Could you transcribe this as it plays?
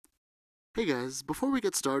Hey guys, before we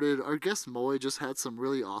get started, our guest Moy just had some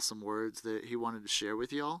really awesome words that he wanted to share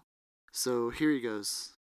with y'all. So here he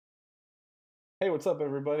goes. Hey, what's up,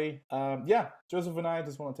 everybody? Yeah, Joseph and I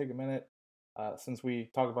just want to take a minute since we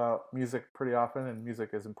talk about music pretty often and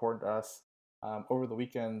music is important to us. Over the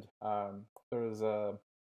weekend, there was an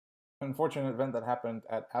unfortunate event that happened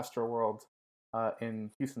at Astroworld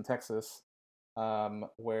in Houston, Texas,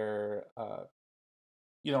 where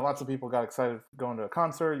lots of people got excited going to a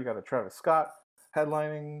concert. You got a Travis Scott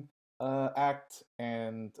headlining act,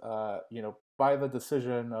 and by the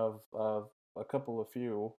decision of a couple of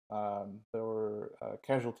few, there were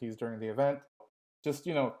casualties during the event. Just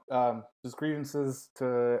grievances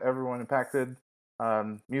to everyone impacted.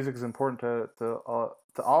 Music is important to all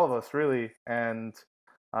of us, really, and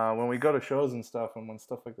when we go to shows and stuff, and when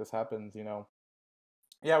stuff like this happens,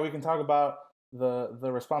 yeah, we can talk about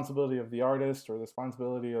the responsibility of the artist or the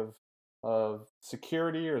responsibility of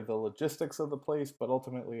security or the logistics of the place, but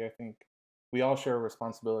ultimately, I think we all share a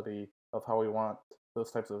responsibility of how we want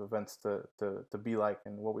those types of events to be like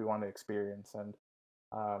and what we want to experience. And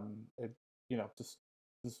it just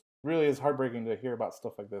really is heartbreaking to hear about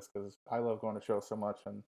stuff like this because I love going to shows so much,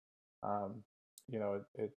 and um,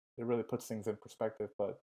 it really puts things in perspective.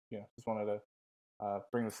 But just wanted to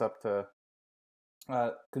bring this up to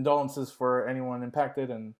condolences for anyone impacted,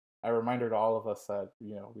 and a reminder to all of us that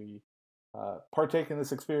we partake in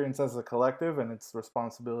this experience as a collective, and its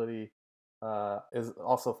responsibility is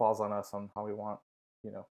also falls on us on how we want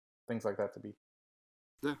you know things like that to be.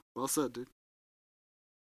 Yeah, well said, dude.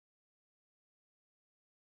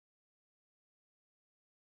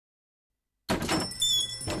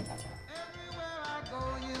 Everywhere I go,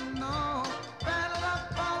 bad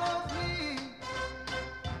luck follows me.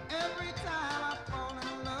 Every time I fall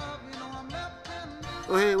in love, I'm left in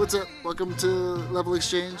Oh hey, what's up? misery. Welcome to Level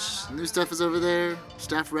Exchange. New stuff is over there.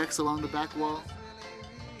 Staff Rex along the back Feeling wall. that's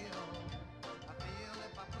really real. I feel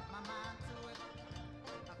if I put my mind to it,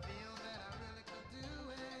 I feel that I really could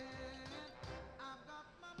do it. I've got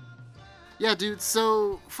my mind Yeah, dude.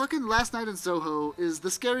 So fucking Last Night in Soho is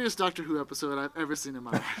the scariest Doctor Who episode I've ever seen in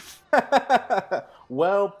my life.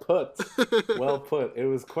 Well put. Well put. It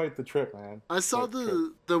was quite the trip, man. I saw Quite the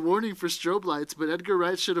trip. the warning for strobe lights, but Edgar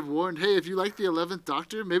Wright should have warned, "Hey, if you like the 11th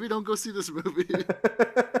Doctor, maybe don't go see this movie."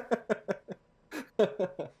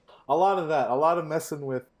 A lot of that. A lot of messing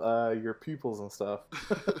with your pupils and stuff.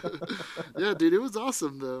 Yeah, dude, it was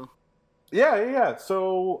awesome though. Yeah.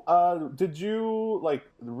 So, did you like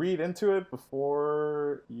read into it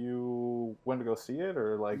before you went to go see it,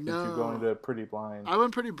 or like did you go No, into it pretty blind? I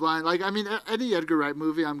went pretty blind. Like, I mean, any Edgar Wright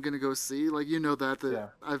movie I'm gonna go see. Like, you know that Yeah.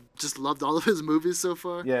 I've just loved all of his movies so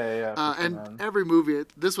far. Yeah, for sure, And man. every movie,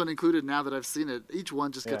 this one included, now that I've seen it, each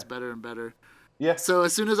one just Yeah. gets better and better. Yeah. So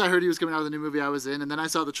as soon as I heard he was coming out with the new movie, I was in, and then I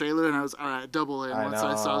saw the trailer, and I was all right, double in. I Once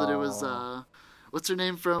I saw that it was know. what's her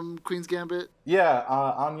name from Queen's Gambit? Yeah,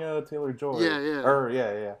 Anya Taylor-Joy. Yeah, yeah. Or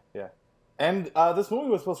yeah. And this movie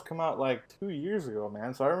was supposed to come out like 2 years ago,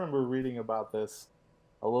 man. So I remember reading about this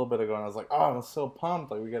a little bit ago, and I was like, oh, I'm so pumped!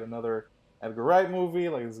 Like we get another Edgar Wright movie.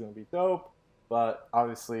 Like it's gonna be dope. But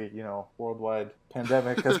obviously, worldwide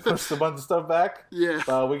pandemic has pushed a bunch of stuff back. Yeah,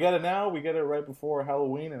 But we get it now. We get it right before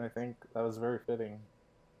Halloween, and I think that was very fitting.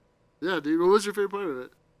 yeah, dude. What was your favorite part of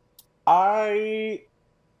it? I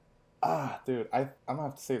dude, I'm gonna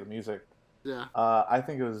have to say the music. Yeah, I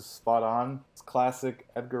think it was spot on. It's classic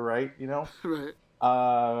Edgar Wright, right.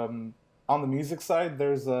 On the music side,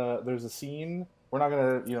 there's a scene. We're not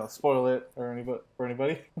gonna spoil it or anybody for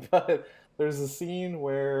anybody, but there's a scene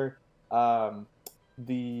where um,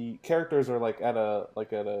 the characters are like at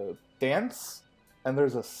a dance, and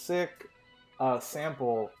there's a sick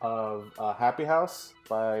sample of Happy House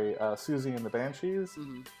by Susie and the Banshees,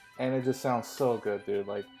 Hmm. and it just sounds so good, dude.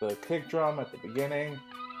 Like the kick drum at the beginning.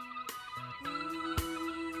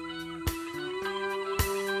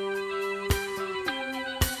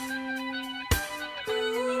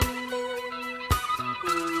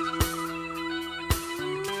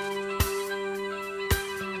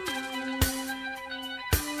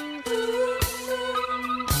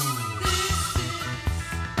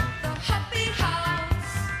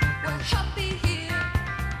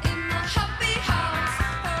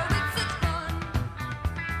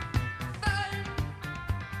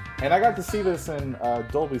 And I got to see this in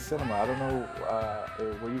Dolby Cinema. I don't know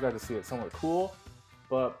where you got to see it somewhere cool,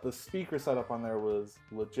 but the speaker setup on there was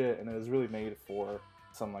legit, and it was really made for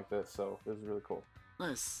something like this. So it was really cool.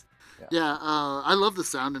 Nice. Yeah, Yeah, I love the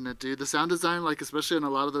sound in it, dude. The sound design, like especially in a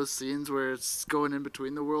lot of those scenes where it's going in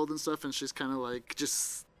between the world and stuff, and she's kind of like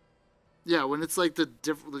just yeah, when it's like the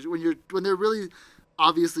different when they're really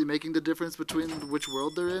obviously making the difference between which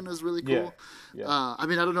world they're in is really Yeah. cool. Yeah. I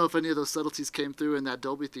mean, I don't know if any of those subtleties came through in that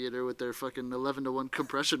Dolby theater with their fucking 11:1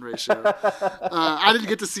 compression ratio. I didn't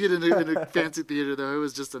get to see it in a fancy theater though. It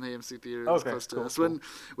was just an AMC theater that was Okay, close to cool, us. cool.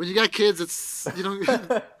 When you got kids, it's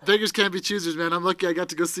beggars can't be choosers, man. I'm lucky I got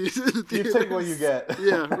to go see it in the You theaters. take what you get.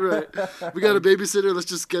 Yeah, right. We got a babysitter. Let's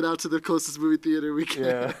just get out to the closest movie theater we can.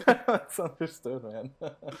 Yeah, that's understood, man.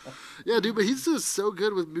 Yeah, dude, but he's just so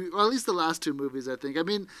good with, or at least the last two movies, I think. I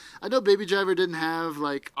mean, I know Baby Driver didn't have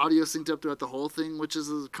like audio synced up throughout the whole thing, which is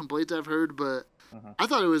a complaint I've heard, but I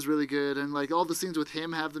thought it was really good, and like all the scenes with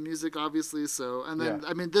him have the music, obviously. So, and then Yeah.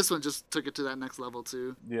 I mean, this one just took it to that next level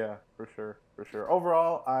too. Yeah, for sure, for sure.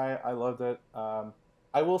 Overall, I loved it.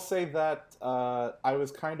 I will say that I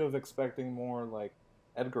was kind of expecting more like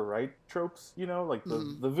Edgar Wright tropes, you know, like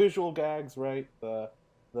the visual gags, right?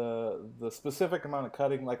 The specific amount of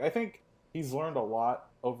cutting. Like I think he's learned a lot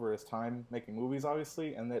over his time making movies,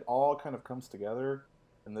 obviously, and it all kind of comes together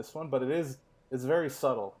in this one. But it's very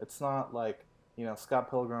subtle. It's not like, you know, Scott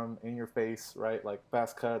Pilgrim in your face, right? Like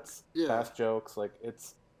fast cuts, Yeah. fast jokes. Like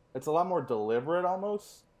it's a lot more deliberate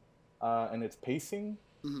almost, in its pacing.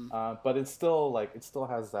 But it still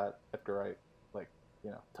has that Edgar Wright, like,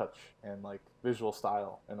 you know, touch and like visual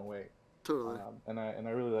style in a way. Totally. And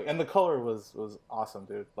I really like, and the color was awesome,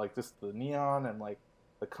 dude. Like just the neon and like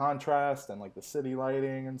the contrast and like the city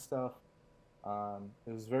lighting and stuff.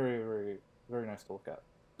 It was very, very, very nice to look at.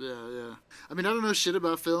 Yeah. I mean, I don't know shit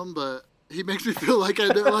about film, but he makes me feel like I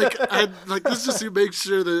know, like this just to make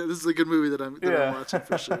sure that this is a good movie that I'm watching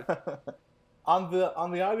for sure. On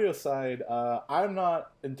the audio side, I'm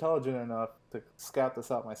not intelligent enough to scout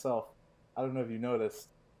this out myself. I don't know if you noticed,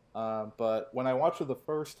 but when I watched it the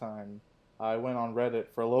first time, I went on Reddit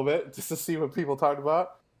for a little bit just to see what people talked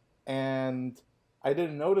about, and I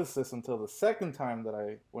didn't notice this until the second time that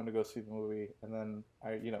I went to go see the movie, and then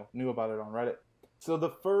I, you know, knew about it on Reddit. So the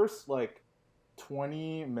first like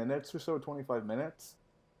 20 minutes or so, 25 minutes,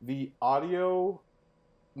 the audio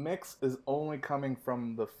mix is only coming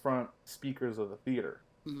from the front speakers of the theater.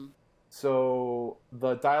 So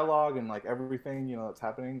the dialogue and like everything, you know, that's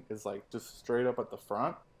happening is like just straight up at the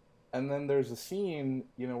front. And then there's a scene,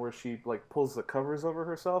 you know, where she like pulls the covers over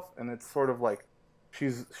herself, and it's sort of like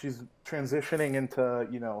she's transitioning into,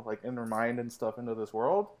 you know, like in her mind and stuff into this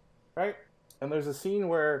world, right? And there's a scene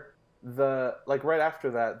where right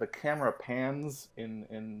after that, the camera pans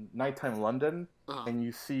in nighttime London, and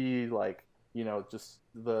you see like, you know, just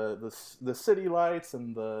the city lights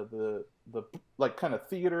and the like kind of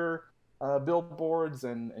theater billboards,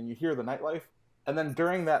 and you hear the nightlife, and then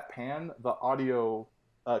during that pan, the audio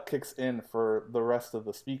kicks in for the rest of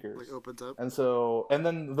the speakers. Like opens up. And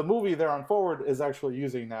then the movie there on forward is actually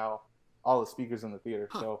using now all the speakers in the theater.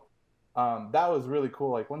 So that was really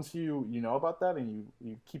cool. Like once you know about that and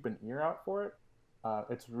you keep an ear out for it,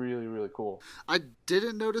 it's really, really cool. I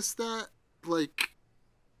didn't notice that, like,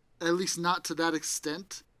 at least not to that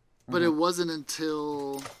extent, but it wasn't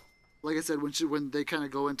until, like I said, when they kind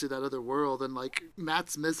of go into that other world, and like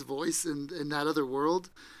Matt Smith's voice in that other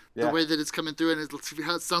world, the way that it's coming through, and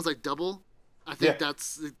it sounds like double. I think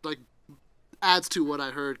that's like adds to what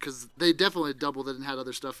I heard, because they definitely doubled it and had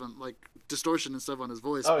other stuff on, like distortion and stuff on his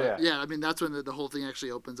voice. I mean that's when the whole thing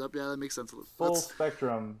actually opens up. Yeah, that makes sense. Full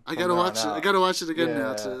spectrum. I gotta watch it. I gotta watch it again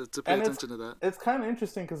now to pay attention to that. It's kind of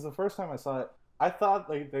interesting because the first time I saw it, I thought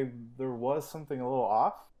like there was something a little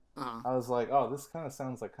off. I was like, oh, this kind of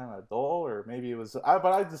sounds like kind of dull, or maybe it was. But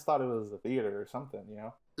I just thought it was a theater or something, you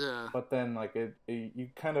know. Yeah. But then like you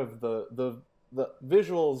kind of the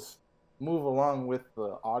visuals move along with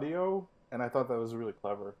the audio, and I thought that was really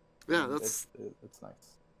clever. Yeah, and it's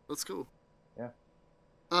nice. That's cool. Yeah.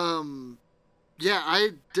 Yeah, I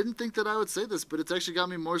didn't think that I would say this, but it's actually got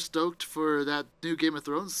me more stoked for that new Game of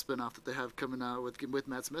Thrones spinoff that they have coming out with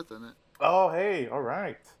Matt Smith in it. Oh, hey, all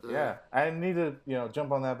right. Yeah, I need to, you know,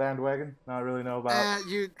 jump on that bandwagon. Not really know about.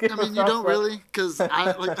 You don't really, because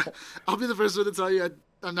I'll be the first one to tell you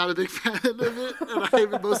I'm not a big fan of it,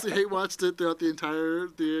 and I mostly hate watched it throughout the entire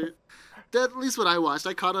at least what I watched.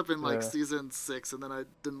 I caught up in like season 6, and then I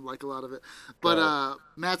didn't like a lot of it. But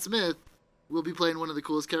Matt Smith will be playing one of the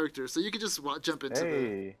coolest characters, so you can just jump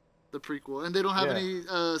into the prequel, and they don't have any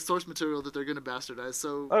source material that they're going to bastardize,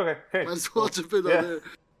 so might as well jump in on there.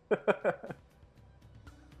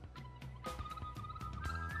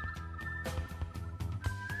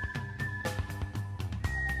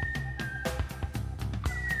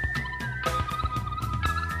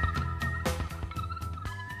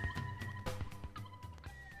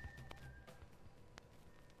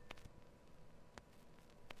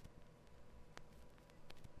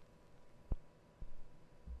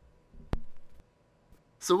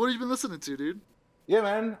 So what have you been listening to, dude? Yeah,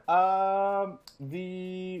 man.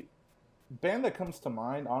 The band that comes to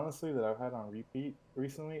mind, honestly, that I've had on repeat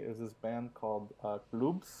recently is this band called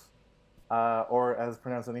Clubs, or as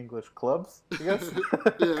pronounced in English, Clubs, I guess,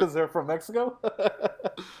 Yeah. because they're from Mexico.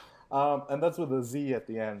 And that's with a Z at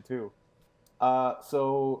the end, too.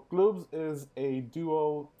 So Clubs is a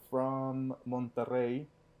duo from Monterrey,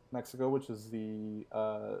 Mexico, which is the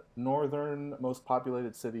northern most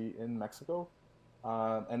populated city in Mexico.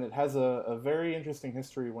 And it has a very interesting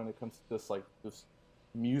history when it comes to just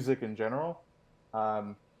music in general.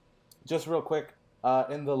 Um, just real quick,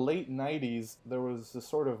 in the late '90s, there was this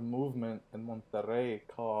sort of movement in Monterrey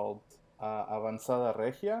called Avanzada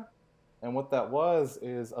Regia, and what that was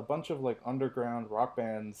is a bunch of like underground rock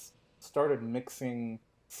bands started mixing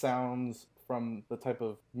sounds from the type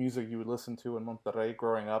of music you would listen to in Monterrey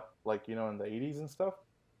growing up, like in the '80s and stuff.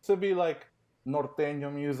 So it'd be like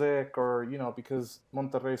norteño music, or because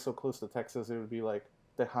Monterrey is so close to Texas, it would be like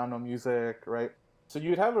Tejano music, right? So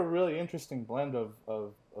you'd have a really interesting blend of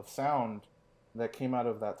sound that came out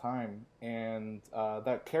of that time, and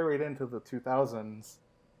that carried into the 2000s.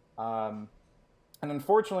 Um, and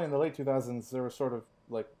unfortunately, in the late 2000s, there was sort of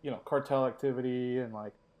like, cartel activity and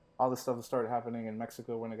like all this stuff that started happening in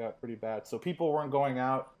Mexico when it got pretty bad. So people weren't going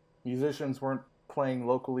out, musicians weren't playing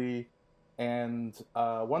locally, and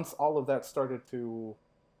once all of that started to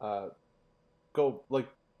uh, go like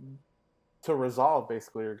to resolve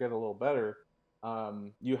basically or get a little better,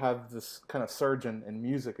 you have this kind of surge in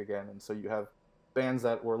music again, and so you have bands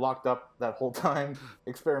that were locked up that whole time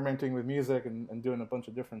experimenting with music and doing a bunch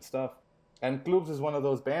of different stuff. And Clubs is one of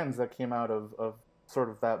those bands that came out of sort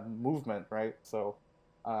of that movement, right? So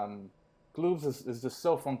um, Clubs is just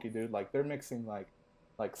so funky, dude. Like they're mixing like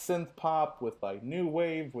synth pop with like new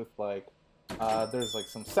wave with like there's like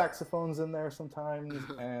some saxophones in there sometimes,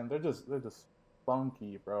 and they're just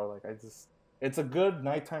funky, bro. Like it's a good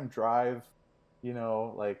nighttime drive,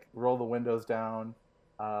 like roll the windows down.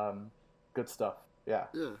 Good stuff. Yeah,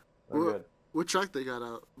 Yeah. they're What good. what track they got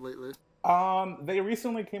out lately? They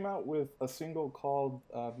recently came out with a single called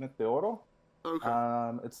Meteoro.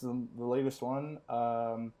 Okay. It's the latest one.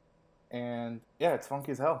 And yeah, it's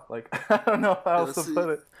funky as hell. Like I don't know how Yeah, else to put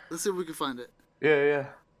it. let's see if we can find it. Yeah, yeah.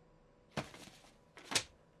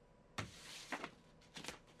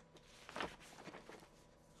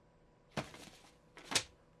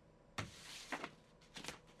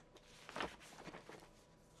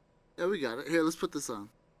 Yeah, we got it. Here, let's put this on.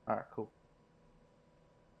 All right, cool.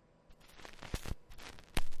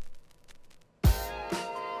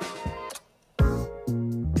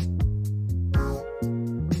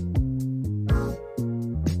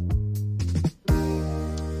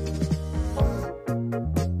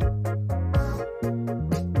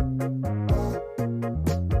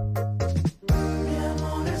 Mi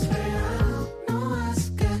amor es real, no es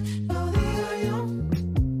que lo diga yo.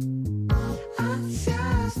 Así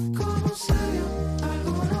es como se dio,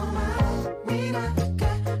 algo normal. Mira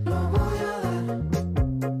que lo voy a dar.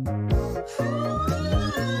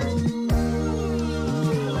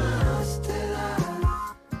 Más te da,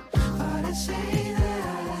 parece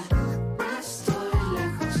ideal. No estoy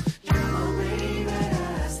lejos, llámame y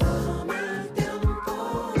verás. Toma el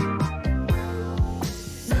tiempo.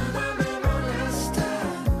 Nada me molesta,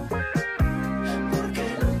 porque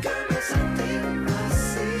nunca me sentí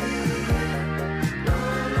así. No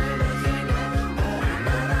lo imaginé para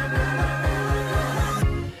nada, nada, nada.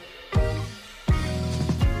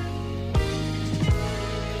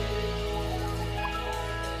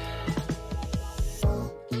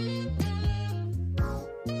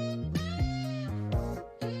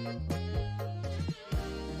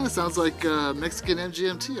 That sounds like Mexican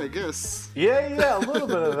MGMT, I guess. Yeah, yeah, a little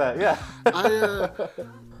bit of that. Yeah.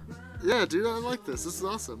 Yeah, dude, I like this. This is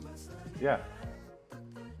awesome. Yeah.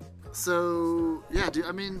 So, yeah, dude,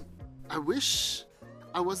 I mean, I wish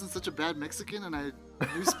I wasn't such a bad Mexican and I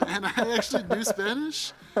and I actually knew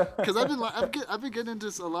Spanish, because I've been getting into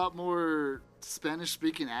a lot more Spanish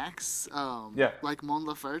speaking acts. Yeah. Like Mon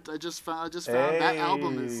Laferte. I just found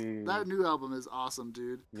Hey. that new album is awesome,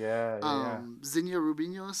 dude. Yeah, yeah, Zinnia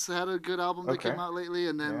Rubinos had a good album that Okay. came out lately,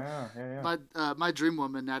 and then yeah, yeah, yeah. my dream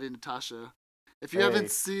woman, Nadia Natasha. If you Hey. haven't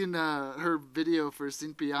seen her video for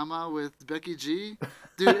Sin Pijama with Becky G,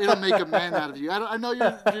 dude, it'll make a man out of you. I know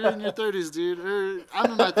you're in your 30s, dude. Or I'm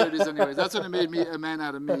in my 30s anyways. That's when it made me a man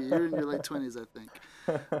out of me. You're in your late 20s, I think.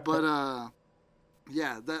 But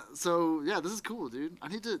yeah, this is cool, dude.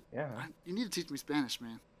 Yeah. You need to teach me Spanish,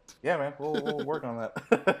 man. Yeah, man, we'll work on that.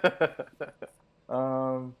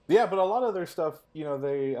 Yeah, but a lot of their stuff,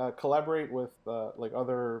 they collaborate with like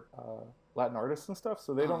other Latin artists and stuff,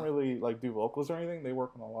 so they don't Uh-huh. really like do vocals or anything. They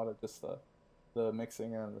work on a lot of just the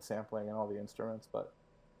mixing and the sampling and all the instruments. But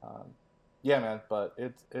yeah, man, but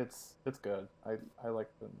it's good. I like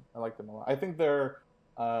them. I like them a lot. I think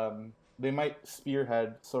they might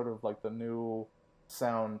spearhead sort of like the new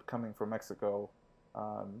sound coming from Mexico.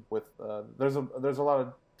 With there's a lot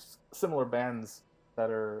of similar bands that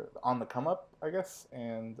are on the come up, I guess,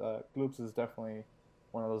 and Gloops is definitely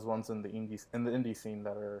one of those ones in the indie scene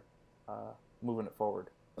that are moving it forward.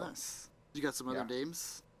 So, Nice. You got some other yeah.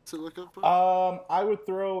 names to look up? I would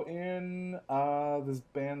throw in this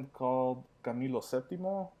band called Camilo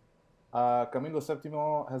Septimo. Camilo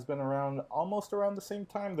Septimo has been around almost around the same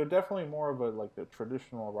time. They're definitely more of a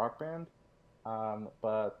traditional rock band,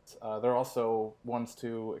 but they're also ones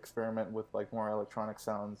to experiment with like more electronic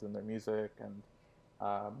sounds in their music, and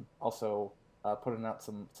also putting out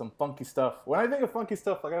some funky stuff. When I think of funky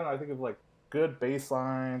stuff, like I don't know, I think of like good bass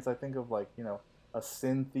lines. I think of like a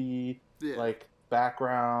synthy Yeah. like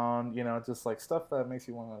background, just like stuff that makes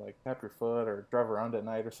you want to like tap your foot or drive around at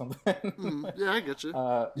night or something. Yeah, I get you.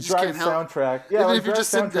 You just Drive can't help. soundtrack. Yeah, Even like if you're drive just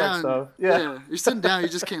sitting soundtrack down, stuff. Yeah. you're sitting down, you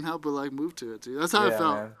just can't help but like move to it, dude. That's how it Yeah,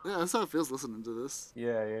 felt. man. Yeah, that's how it feels listening to this.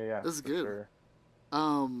 Yeah. That's for good. sure.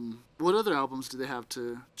 What other albums do they have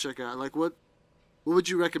to check out? Like, what would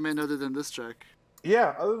you recommend other than this track?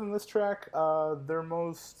 Yeah, other than this track, their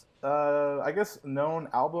most, I guess, known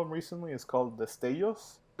album recently is called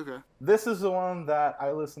Destellos. Okay. This is the one that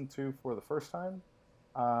I listened to for the first time,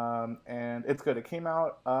 and it's good. It came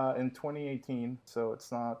out in 2018, so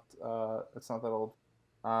it's not that old.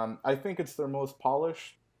 I think it's their most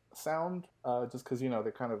polished sound, just because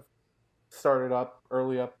they kind of started up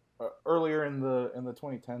earlier in the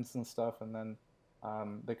 2010s and stuff, and then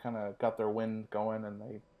they kind of got their wind going and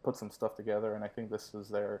they put some stuff together. And I think this is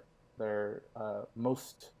their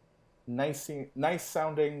most nice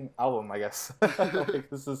sounding album, I guess. Like,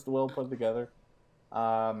 this is well put together,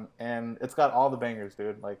 and it's got all the bangers,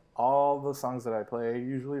 dude. Like all the songs that I play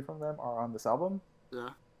usually from them are on this album. Yeah.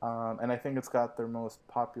 And I think it's got their most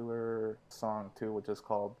popular song too, which is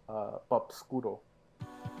called Pop Scuro.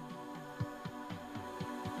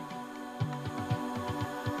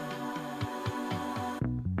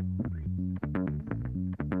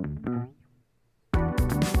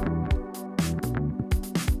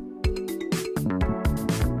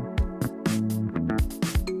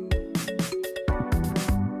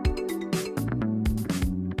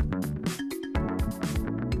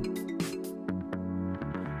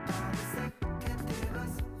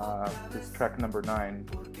 This is track number 9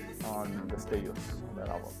 on Destellos on that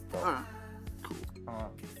album. So, All right. Cool.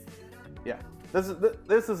 yeah,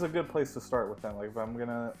 this is a good place to start with them. Like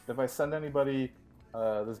if I send anybody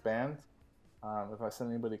this band, if I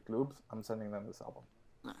send anybody clubs, I'm sending them this album.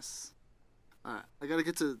 Nice. All right. I gotta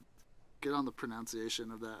get on the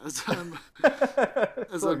pronunciation of that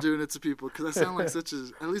as I'm doing it to people, because I sound like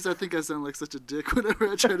at least I think I sound like such a dick whenever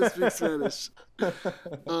I try to speak Spanish.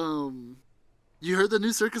 You heard the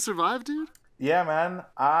new Circus Survive, dude? Yeah, man,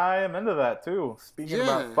 I am into that too. Speaking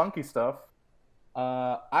about funky stuff,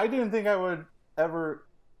 I didn't think I would ever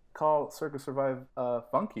call Circus Survive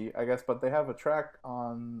funky, I guess, but they have a track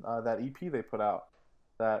on that EP they put out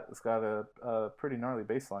that's got a pretty gnarly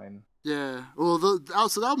bass line. Yeah. Well,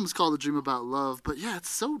 so the album's called "A Dream About Love," but yeah, it's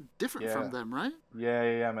so different from them, right?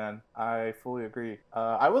 Yeah, man. I fully agree.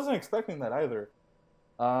 I wasn't expecting that either.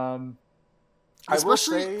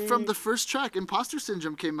 Especially from the first track, Imposter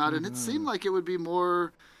Syndrome came out, and it seemed like it would be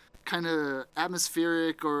more kind of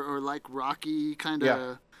atmospheric or like rocky kind of.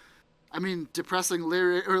 Yeah. I mean, depressing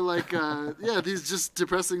lyric or like these just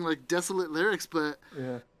depressing like desolate lyrics, but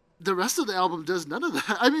the rest of the album does none of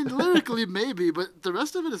that. I mean, lyrically maybe, but the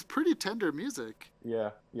rest of it is pretty tender music. Yeah,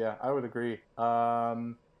 I would agree.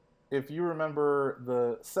 If you remember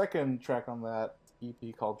the second track on that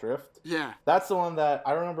EP called Drift. Yeah. That's the one that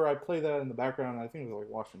I remember I played that in the background. I think it was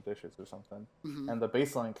like washing dishes or something. Mm-hmm. And the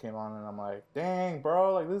bass line came on and I'm like, dang,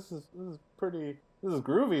 bro, like this is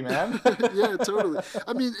groovy, man. Yeah, totally.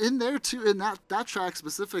 I mean, in there too, in that track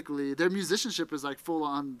specifically, their musicianship is like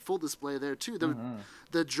full display there too.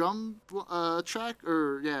 The drum track,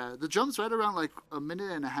 the drums right around like a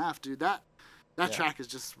minute and a half, dude. That track is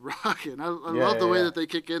just rocking. I love the way that they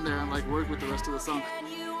kick in there and like work with the rest of the song.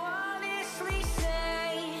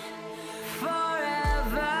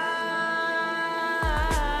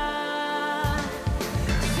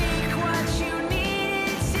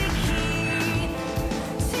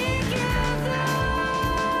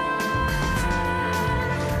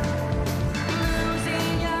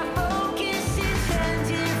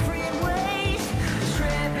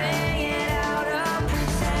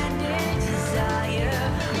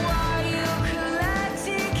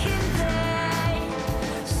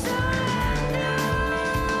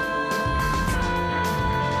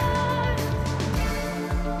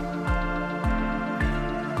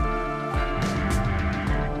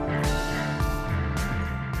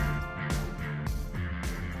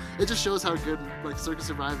 just shows how good like Circus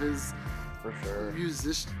Survive is For sure.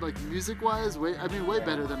 music wise. Way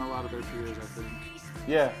better than a lot of their peers, I think.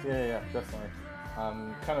 Yeah, definitely.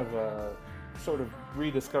 Kind of sort of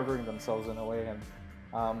rediscovering themselves in a way.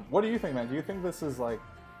 And what do you think, man? Do you think this is like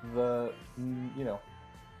the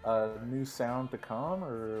new sound to come,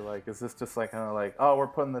 or like is this just like kind of like, oh, we're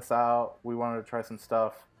putting this out, we wanted to try some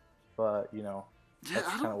stuff, but that's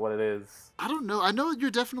kind of what it is. I don't know. I know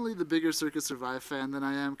you're definitely the bigger Circus Survive fan than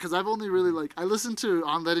I am, because I've only really I listen to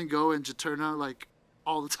On Letting Go and Juturna like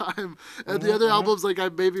all the time, and the other albums like I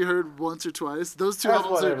maybe heard once or twice. Those two That's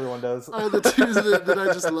albums what everyone does. are the two that I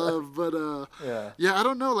just love. But yeah, I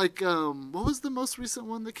don't know. Like, what was the most recent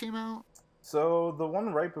one that came out? So the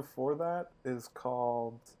one right before that is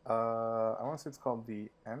called, I want to say it's called The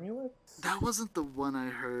Amulet. That wasn't the one I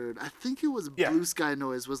heard. I think it was Yeah. Blue Sky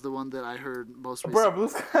Noise was the one that I heard most Bro, recently. Blue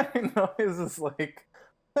Sky Noise is like,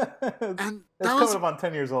 And it's that was coming up on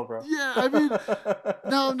 10 years old, bro. yeah. I mean,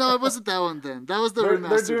 no, it wasn't that one. Then that was the they're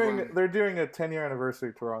remastered doing one. they're doing a 10-year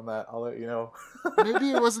anniversary tour on that. I'll let you know. Maybe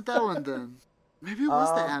it wasn't that one then. Maybe it was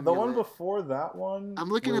the Amulet. The one before that one. I'm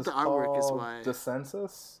looking at was the artwork is called why.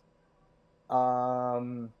 Descensus.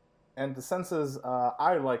 And Descensus,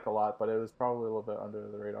 I like a lot, but it was probably a little bit under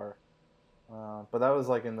the radar. But that was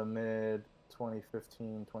like in the mid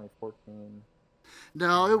 2015, 2014.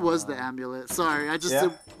 No, it was the Amulet. Sorry, I just Yeah?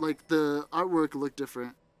 like the artwork looked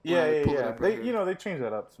different. when Yeah, I pulled it yeah. up right They, here. they change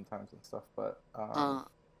that up sometimes and stuff, but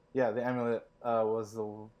yeah, the Amulet was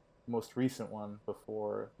the most recent one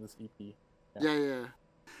before this EP. Yeah.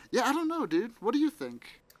 I don't know, dude. What do you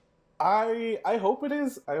think? I hope it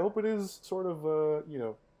is. I hope it is sort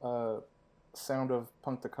of sound of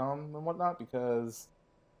punk to come and whatnot, because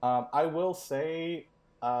I will say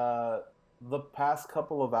the past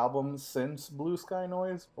couple of albums since Blue Sky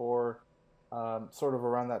Noise, or sort of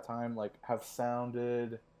around that time, like have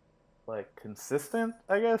sounded like consistent,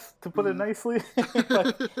 I guess, to put it nicely.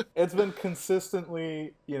 Like, it's been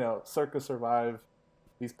consistently, Circus Survive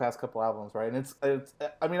these past couple albums, right? And it's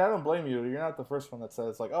I mean, I don't blame you. You're not the first one that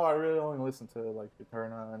says like, oh, I really only listen to like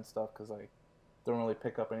Juturna and stuff because I don't really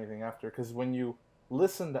pick up anything after. Because when you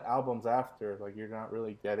listen to albums after, like, you're not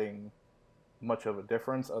really getting much of a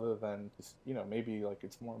difference other than just, maybe like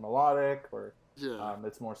it's more melodic, or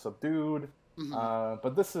it's more subdued.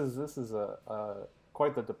 But this is a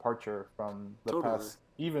quite the departure from the past,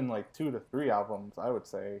 even like 2 to 3 albums, I would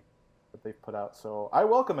say, that they've put out. So I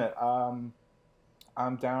welcome it.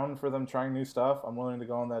 I'm down for them trying new stuff. I'm willing to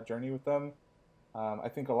go on that journey with them. I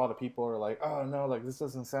think a lot of people are like, oh no, like this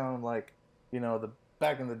doesn't sound like, the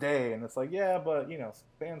back in the day. And it's like, yeah, but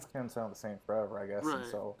bands can sound the same forever, I guess. Right. And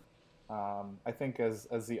so I think as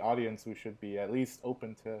the audience, we should be at least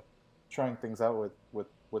open to trying things out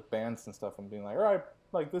with bands and stuff, and being like, all right,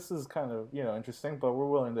 like this is kind of, interesting, but we're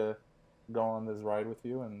willing to go on this ride with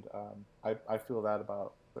you. And I feel that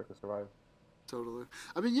about Circus Survive. Totally.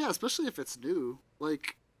 I mean, yeah, especially if it's new,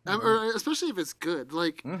 like, or especially if it's good.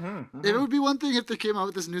 Like, it would be one thing if they came out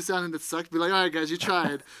with this new sound and it sucked. Be like, all right, guys, you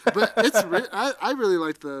tried. But I really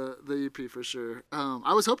liked the EP for sure.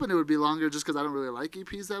 I was hoping it would be longer just because I don't really like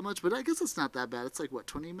EPs that much. But I guess it's not that bad. It's like, what,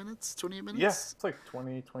 20 minutes? 28 minutes? Yeah, it's like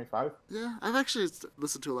 20, 25. Yeah, I've actually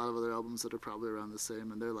listened to a lot of other albums that are probably around the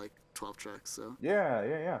same, and they're like 12 tracks. So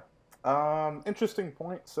Yeah. Interesting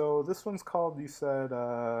point. So this one's called, you said,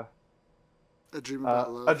 A Dream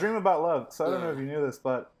About Love. A Dream About Love. So I don't know Yeah. if you knew this,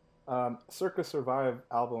 but Circus Survive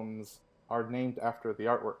albums are named after the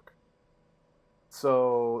artwork.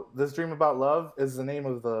 So this Dream About Love is the name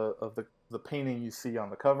of the painting you see on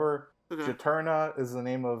the cover. Okay. Juturna is the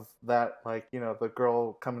name of that, like, the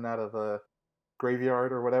girl coming out of the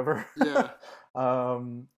graveyard or whatever. Yeah.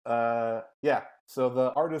 Yeah. So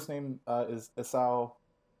the artist name is Esau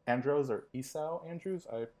Andrews, or Esau Andrews.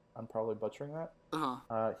 I'm probably butchering that.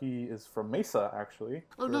 He is from Mesa, actually.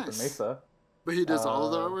 Oh, Grew up in nice. Mesa. But he does all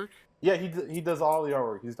of the artwork? Yeah, he does all the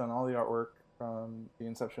artwork. He's done all the artwork from the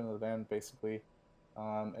inception of the band, basically.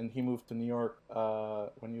 And he moved to New York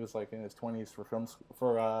when he was like in his 20s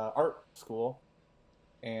for art school.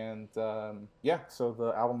 And yeah, so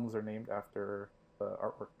the albums are named after the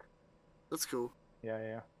artwork. That's cool.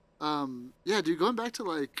 Yeah. Yeah, dude, going back to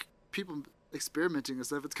like people experimenting and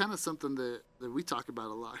stuff, it's kind of something that we talk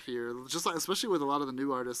about a lot here. Just like, especially with a lot of the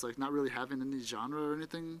new artists, like not really having any genre or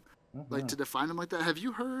anything like to define them like that. Have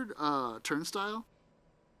you heard Turnstile?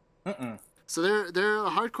 So they're a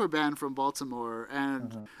hardcore band from Baltimore,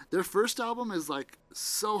 and their first album is like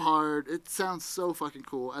so hard. It sounds so fucking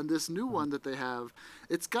cool. And this new one that they have,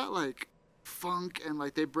 it's got like funk, and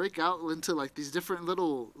like they break out into like these different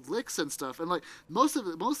little licks and stuff. And like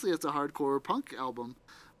mostly it's a hardcore punk album.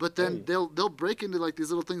 But then Hey. they'll break into like these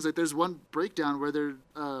little things. Like there's one breakdown where they're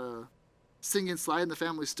singing "Sly and the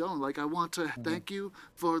Family Stone." Like I want to thank you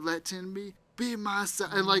for letting me be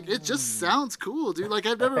myself, and like it just sounds cool, dude. Like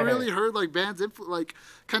I've never really heard like bands like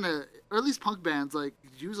kind of, or at least punk bands like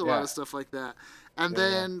use a lot Yeah. of stuff like that. And Yeah, yeah.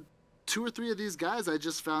 then two or three of these guys I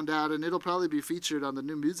just found out, and it'll probably be featured on the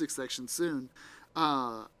new music section soon.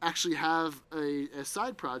 Actually have a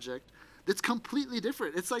side project that's completely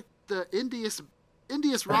different. It's like the indiest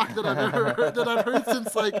rock that I've ever heard, that I've heard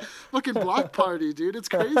since like fucking Block Party, dude. It's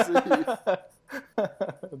crazy. Dang,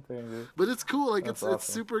 dude. But it's cool. Like That's it's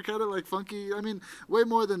awesome. super kind of like funky. I mean, way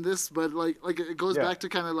more than this, but like it goes Yeah. back to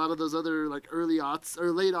kind of a lot of those other like early aughts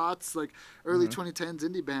or late aughts, like early Mhm. 2010s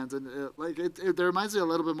indie bands, and like it reminds me a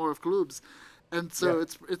little bit more of Clubs, and so Yeah.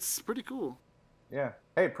 it's pretty cool. Yeah.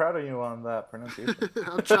 Hey, proud of you on that pronunciation.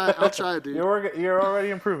 I'll try, dude. You're already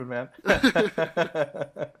improving, man.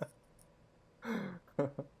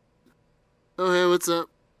 Oh hey, what's up?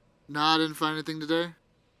 Nah, I didn't find anything today.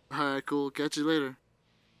 All right, cool. Catch you later.